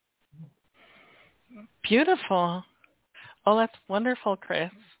 Beautiful. Oh, that's wonderful, Chris.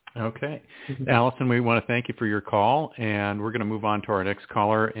 Okay. Allison, we want to thank you for your call, and we're going to move on to our next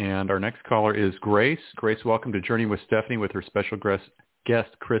caller. And our next caller is Grace. Grace, welcome to Journey with Stephanie with her special guest,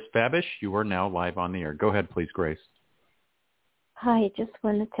 Chris Fabish. You are now live on the air. Go ahead, please, Grace. Hi, just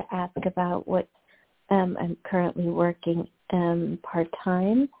wanted to ask about what I'm currently working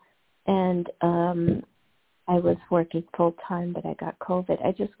part-time, and I was working full-time, but I got COVID.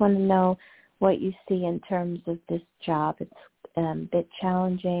 I just want to know what you see in terms of this job. It's a bit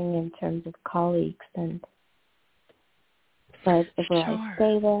challenging in terms of colleagues, but will I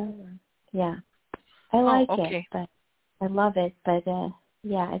stay there? Yeah, I like it, but I love it. But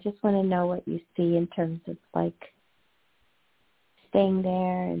yeah, I just want to know what you see in terms of like staying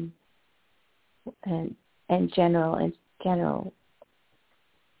there and general.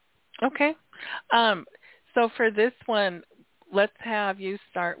 Okay. So for this one, let's have you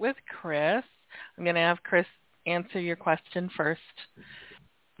start with Chris. I'm going to have Chris answer your question first.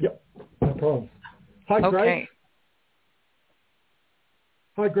 Yep, no problem. Hi, Grace. Okay.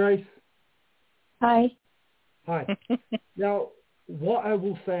 Hi, Grace. Hi. Hi. Now, what I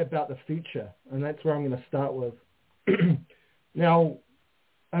will say about the future, and that's where I'm going to start with. Now,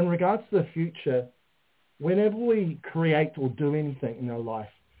 in regards to the future, whenever we create or do anything in our life,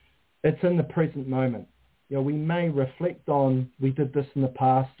 it's in the present moment. You know, we may reflect on, we did this in the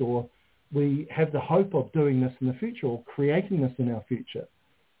past, or we have the hope of doing this in the future or creating this in our future.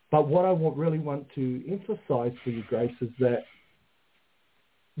 But what I really want to emphasize for you, Grace, is that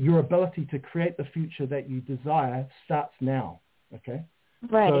your ability to create the future that you desire starts now. Okay?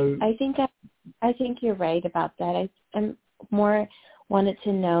 Right. So, I think you're right about that. I'm more wanted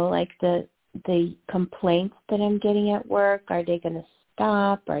to know, like, the complaints that I'm getting at work. Are they going to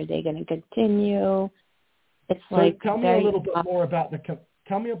stop? Are they going to continue? It's so like tell me a little bit more about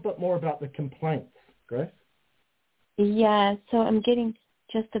the complaints, Grace. Yeah, so I'm getting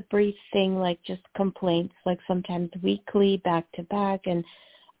just a brief thing, like just complaints, like sometimes weekly, back to back, and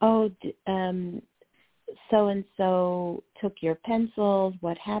so-and-so took your pencils,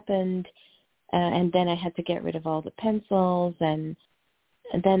 what happened? And then I had to get rid of all the pencils, and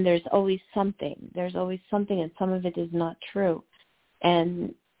then there's always something, and some of it is not true.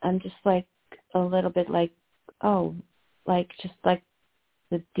 And I'm just like a little bit like, just like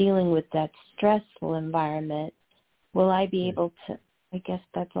with dealing with that stressful environment, will I be able to, I guess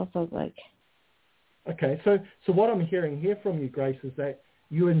that's also like. Okay, so what I'm hearing here from you, Grace, is that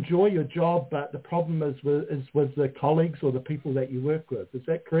you enjoy your job, but the problem is with the colleagues or the people that you work with. Is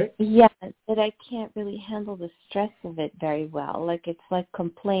that correct? Yeah, but I can't really handle the stress of it very well. Like, it's like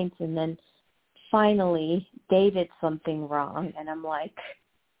complaints, and then finally they did something wrong, and I'm like,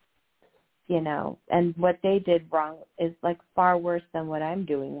 and what they did wrong is like far worse than what I'm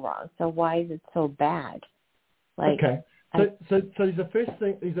doing wrong. So why is it so bad? Like, okay. So there's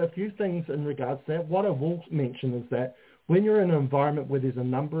a few things in regards to that. What I will mention is that when you're in an environment where there's a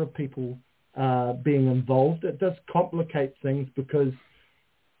number of people being involved, it does complicate things, because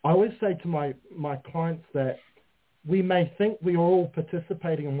I always say to my clients that we may think we are all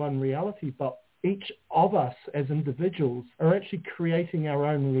participating in one reality, but each of us as individuals are actually creating our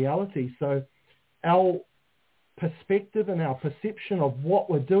own reality. So our perspective and our perception of what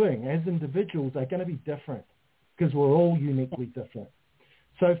we're doing as individuals are going to be different, because we're all uniquely different.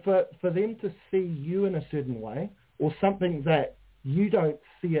 So for them to see you in a certain way, or something that you don't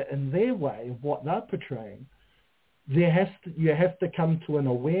see it in their way of what they're portraying, you have to come to an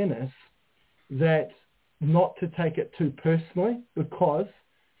awareness that not to take it too personally, because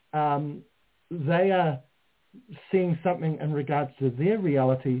they are seeing something in regards to their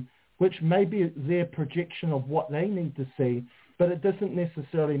reality, which may be their projection of what they need to see, but it doesn't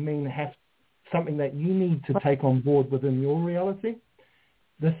necessarily mean something that you need to take on board within your reality.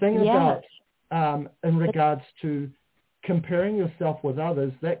 The thing about in regards to comparing yourself with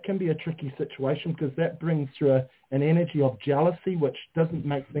others, that can be a tricky situation because that brings through an energy of jealousy, which doesn't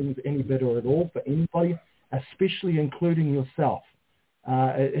make things any better at all for anybody, especially including yourself.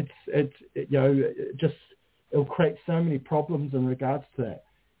 It'll create so many problems in regards to that.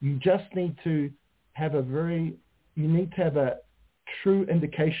 You just need to have a true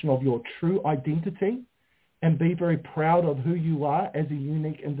indication of your true identity and be very proud of who you are as a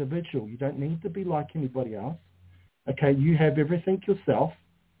unique individual. You don't need to be like anybody else. Okay, you have everything yourself,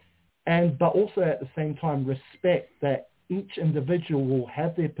 but also at the same time respect that each individual will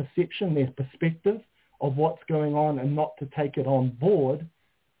have their perception, their perspective of what's going on, and not to take it on board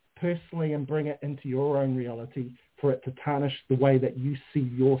personally and bring it into your own reality for it to tarnish the way that you see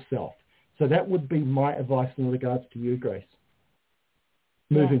yourself. So that would be my advice in regards to you, Grace,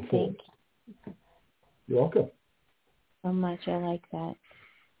 moving forward. You're welcome. So much. I like that.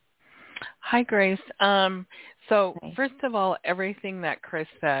 Hi, Grace. So first of all, everything that Chris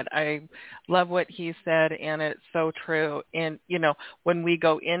said, I love what he said, and it's so true. And, when we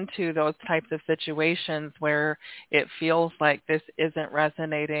go into those types of situations where it feels like this isn't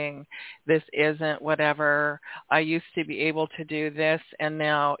resonating, this isn't whatever, I used to be able to do this, and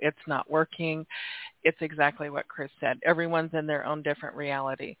now it's not working. It's exactly what Chris said. Everyone's in their own different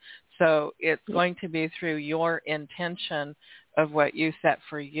reality. So it's going to be through your intention of what you set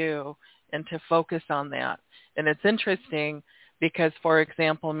for you and to focus on that. And it's interesting because, for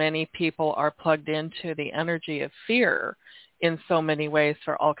example, many people are plugged into the energy of fear in so many ways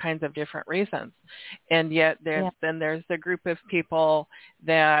for all kinds of different reasons. And yet then there's the group of people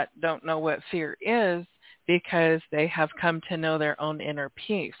that don't know what fear is because they have come to know their own inner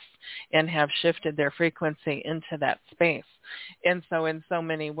peace and have shifted their frequency into that space. And so in so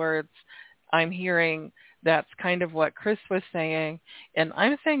many words, I'm hearing that's kind of what Chris was saying, and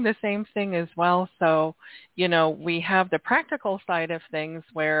I'm saying the same thing as well. So, we have the practical side of things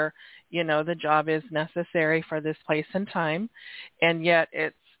where, the job is necessary for this place and time, and yet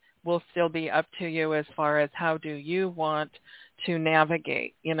it will still be up to you as far as how do you want to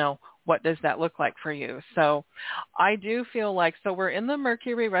navigate, what does that look like for you? So I do feel like, so we're in the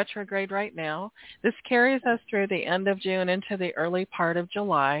Mercury retrograde right now. This carries us through the end of June into the early part of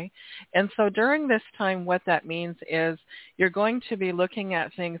July. And so during this time, what that means is you're going to be looking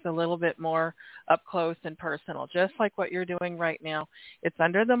at things a little bit more up close and personal, just like what you're doing right now. It's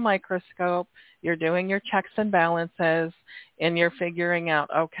under the microscope. You're doing your checks and balances, and you're figuring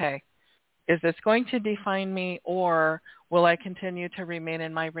out, okay, is this going to define me, or will I continue to remain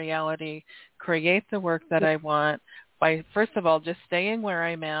in my reality, create the work that I want by, first of all, just staying where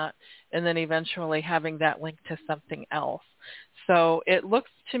I'm at, and then eventually having that link to something else. So it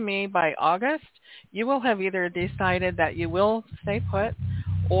looks to me by August, you will have either decided that you will stay put,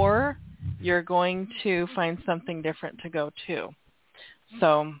 or you're going to find something different to go to.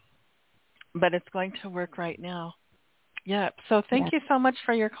 So, but it's going to work right now. Yeah. So thank you so much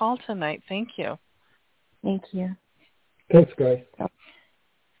for your call tonight. Thank you. Thank you. Thanks, Grace.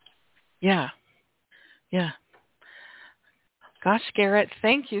 Yeah. Gosh, Garrett,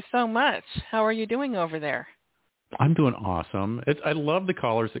 thank you so much. How are you doing over there? I'm doing awesome. I love the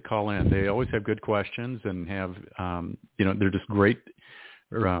callers that call in. They always have good questions and have, they're just great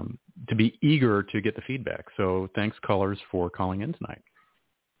to be eager to get the feedback. So thanks, callers, for calling in tonight.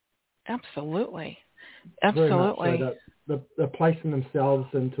 Absolutely. Very much so. They're placing themselves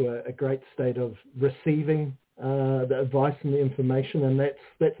into a great state of receiving the advice and the information, and that's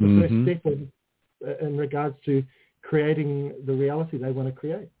the first step in regards to creating the reality they want to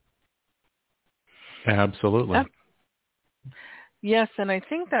create. Absolutely. Yes, and I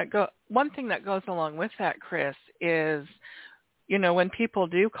think that one thing that goes along with that, Chris, is, when people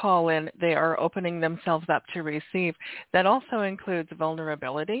do call in, they are opening themselves up to receive. That also includes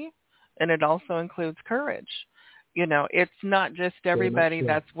vulnerability, and it also includes courage. It's not just everybody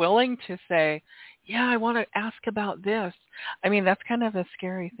that's willing to say, yeah, I want to ask about this. I mean, that's kind of a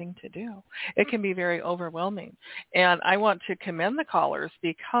scary thing to do. It can be very overwhelming. And I want to commend the callers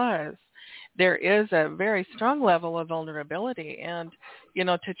because there is a very strong level of vulnerability, and,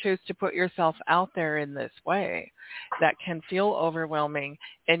 to choose to put yourself out there in this way that can feel overwhelming,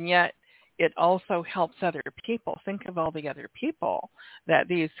 and yet it also helps other people. Think of all the other people that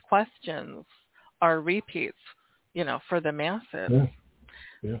these questions are repeats, for the masses.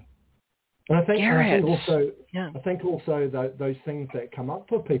 Yeah. And I think also those things that come up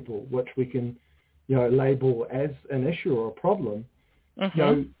for people, which we can, label as an issue or a problem,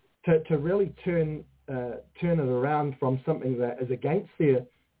 to really turn it around from something that is against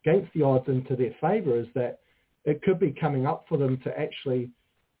the odds into their favor, is that it could be coming up for them to actually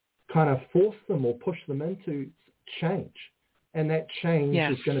kind of force them or push them into change. And that change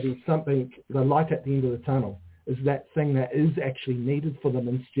is going to be something, the light at the end of the tunnel is that thing that is actually needed for them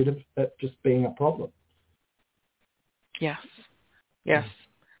instead of it just being a problem. Yes.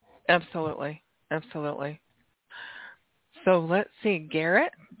 Absolutely. So let's see,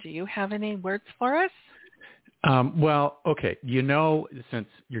 Garrett, do you have any words for us? Well, okay. Since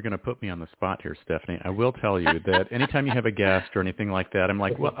you're going to put me on the spot here, Stephanie, I will tell you that anytime you have a guest or anything like that, I'm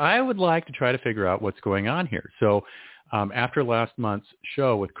like, well, I would like to try to figure out what's going on here. So after last month's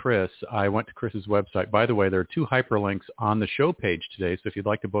show with Chris, I went to Chris's website. By the way, there are 2 hyperlinks on the show page today. So if you'd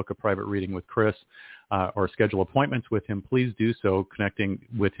like to book a private reading with Chris or schedule appointments with him, please do so, connecting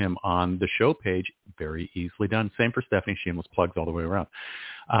with him on the show page. Very easily done. Same for Stephanie. Shameless plugs all the way around.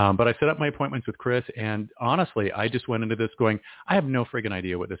 But I set up my appointments with Chris, and honestly, I just went into this going, I have no friggin'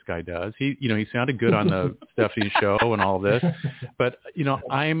 idea what this guy does. He sounded good on the Stephanie show and all of this. But,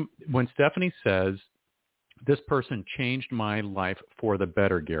 when Stephanie says, this person changed my life for the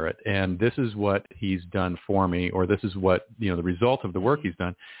better, Garrett, and this is what he's done for me, or this is what, the result of the work he's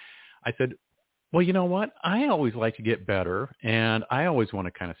done, I said, well, you know what? I always like to get better, and I always want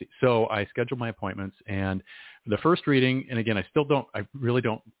to kind of see. So I scheduled my appointments, and the first reading, and again, I really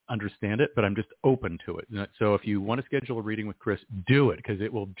don't understand it, but I'm just open to it. So if you want to schedule a reading with Chris, do it, because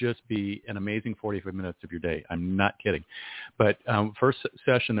it will just be an amazing 45 minutes of your day. I'm not kidding. But first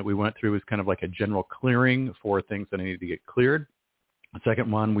session that we went through was kind of like a general clearing for things that I needed to get cleared. The second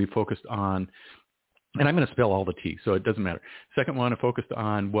one, we focused on, and I'm going to spell all the T, so it doesn't matter. Second one, I focused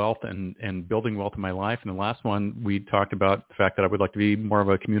on wealth and building wealth in my life. And the last one, we talked about the fact that I would like to be more of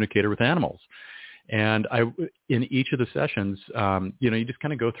a communicator with animals. And in each of the sessions, you just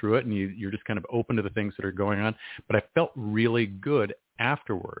kind of go through it, and you're just kind of open to the things that are going on. But I felt really good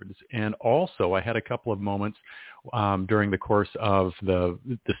afterwards. And also, I had a couple of moments during the course of the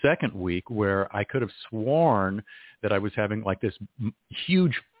second week where I could have sworn that I was having like this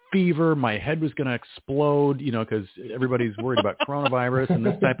huge fever. My head was going to explode, because everybody's worried about coronavirus and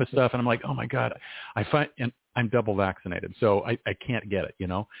this type of stuff. And I'm like, oh my God, and I'm double vaccinated, so I can't get it,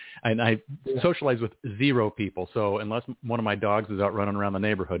 and I socialize with 0 people. So unless one of my dogs is out running around the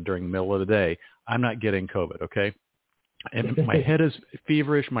neighborhood during the middle of the day, I'm not getting COVID. Okay. And my head is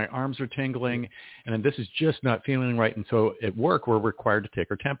feverish, my arms are tingling, and this is just not feeling right. And so at work, we're required to take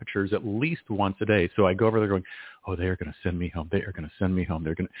our temperatures at least once a day. So I go over there going, oh, they're going to send me home. They are going to send me home.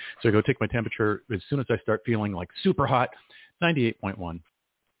 So I go take my temperature. As soon as I start feeling like super hot, 98.1.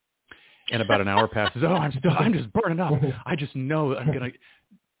 And about an hour passes. Oh, I'm just burning up. I just know I'm going to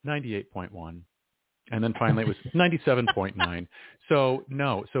 98.1. And then finally it was 97.9. So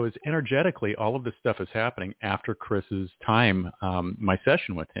it's energetically, all of this stuff is happening after Chris's time, my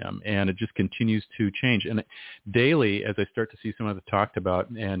session with him, and it just continues to change. And daily, as I start to see some of it talked about,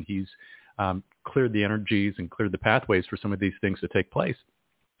 and he's cleared the energies and cleared the pathways for some of these things to take place,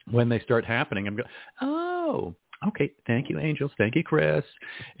 when they start happening, I'm going, oh, okay, thank you, angels. Thank you, Chris.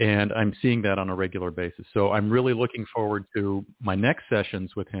 And I'm seeing that on a regular basis. So I'm really looking forward to my next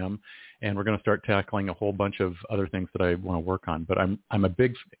sessions with him, and we're going to start tackling a whole bunch of other things that I want to work on. But I'm a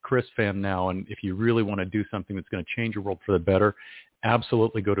big Chris fan now, and if you really want to do something that's going to change your world for the better,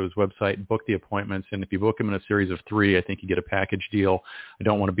 absolutely go to his website, book the appointments, and if you book him in a series of 3, I think you get a package deal. I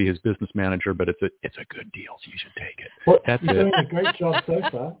don't want to be his business manager, but it's a good deal, so you should take it. Well, that's you're it. doing a great job so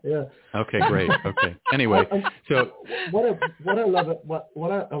far. Yeah. Okay, great. Okay. Anyway, so what I love,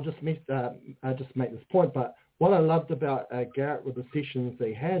 I'll just make this point, but what I loved about Garrett with the sessions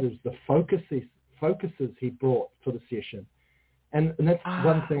they had is the focuses he brought for the session, and that's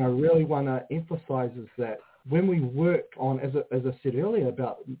one thing I really want to emphasize is that when we work on, as I said earlier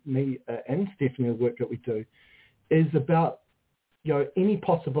about me and Stephanie, the work that we do is about any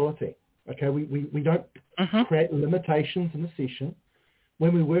possibility. Okay, we don't create limitations in the session.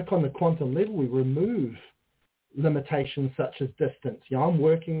 When we work on the quantum level, we remove limitations such as distance. I'm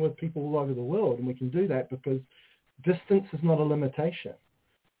working with people all over the world, and we can do that because distance is not a limitation,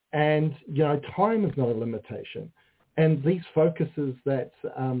 and time is not a limitation. And these focuses that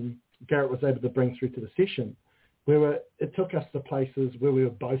Garrett was able to bring through to the session, where it took us to places where we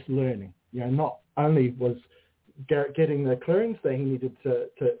were both learning. Not only was Garrett getting the clearings that he needed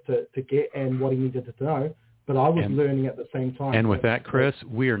to get and what he needed to know, but I was learning at the same time. And with that, Chris,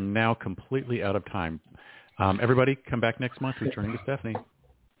 we are now completely out of time. Everybody, come back next month, returning to Stephanie.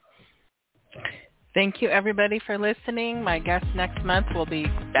 Thank you, everybody, for listening. My guest next month will be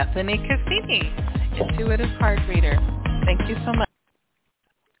Stephanie Cassini, intuitive card reader. Thank you so much.